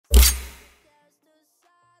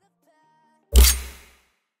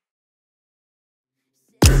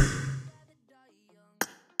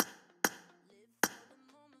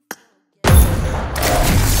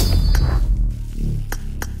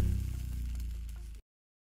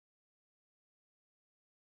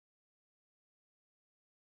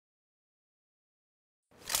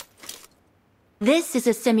This is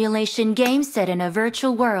a simulation game set in a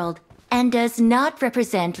virtual world and does not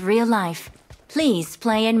represent real life. Please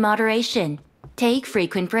play in moderation, take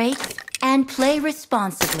frequent breaks, and play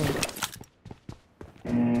responsibly.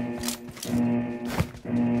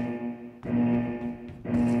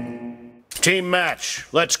 Team match,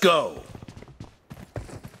 let's go.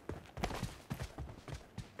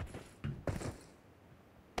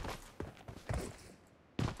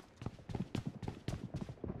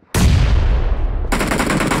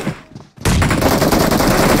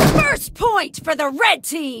 First point for the red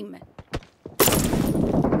team!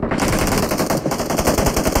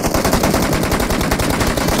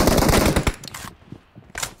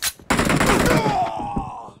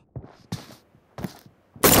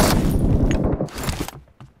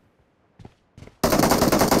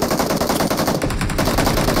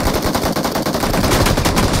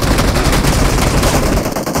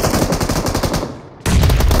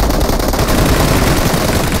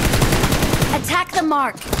 Attack the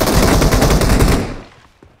mark!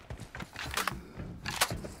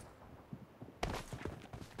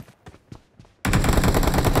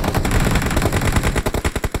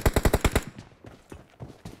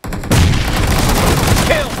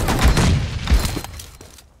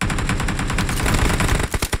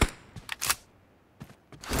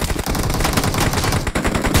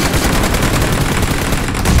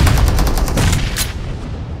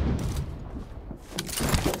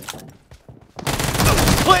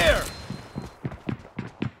 Clear!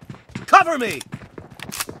 Cover me!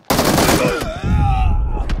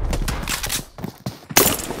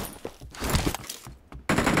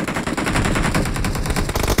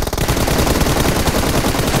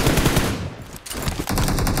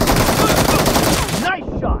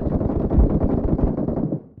 Nice shot!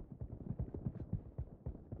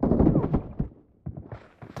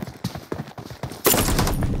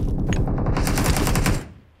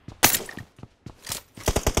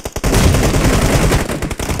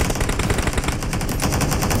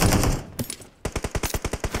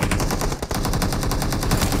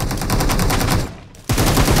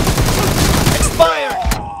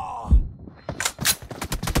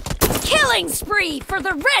 Killing spree for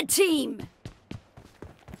the red team!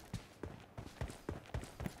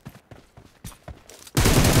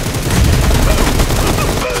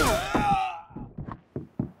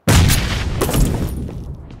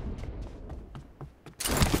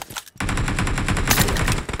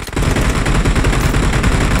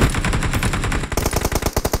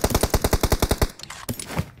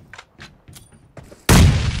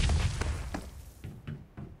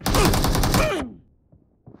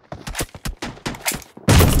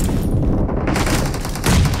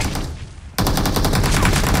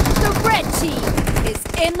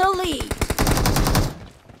 In the lead.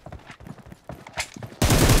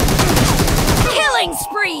 Killing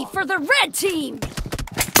spree for the red team.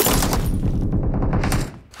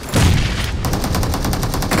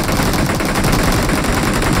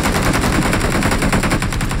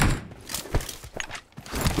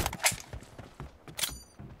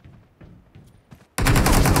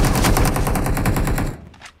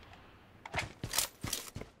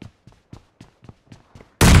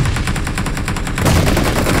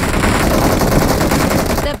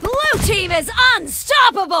 Team is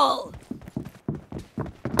unstoppable!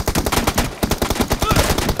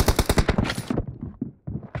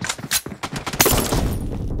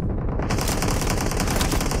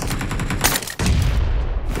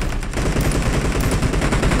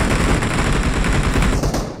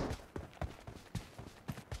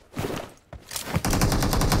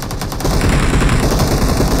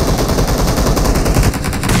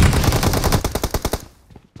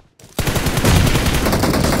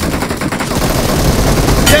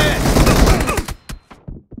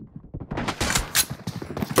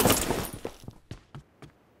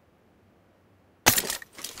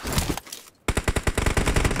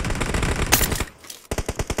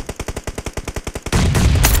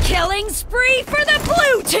 Killing spree for the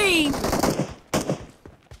blue team!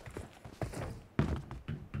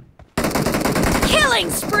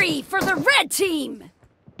 Killing spree for the red team!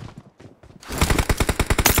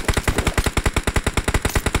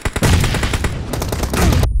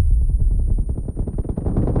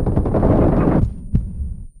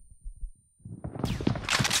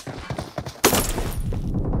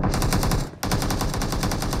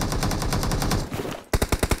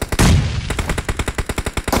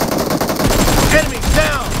 Enemy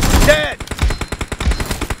down! Dead!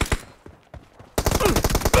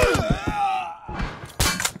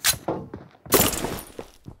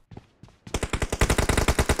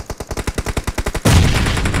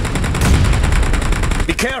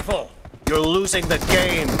 losing the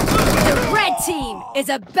game. The red team is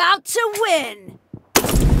about to win!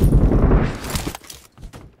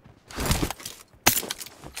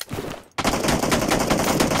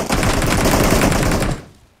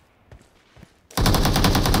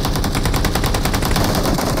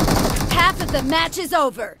 Half of the match is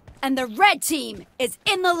over, and the red team is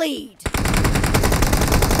in the lead.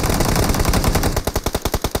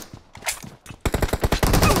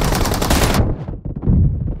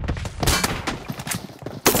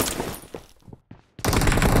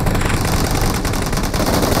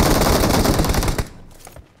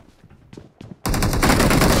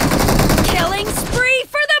 Killing spree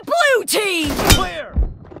for the blue team! Clear!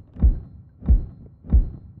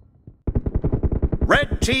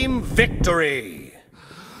 Red team victory!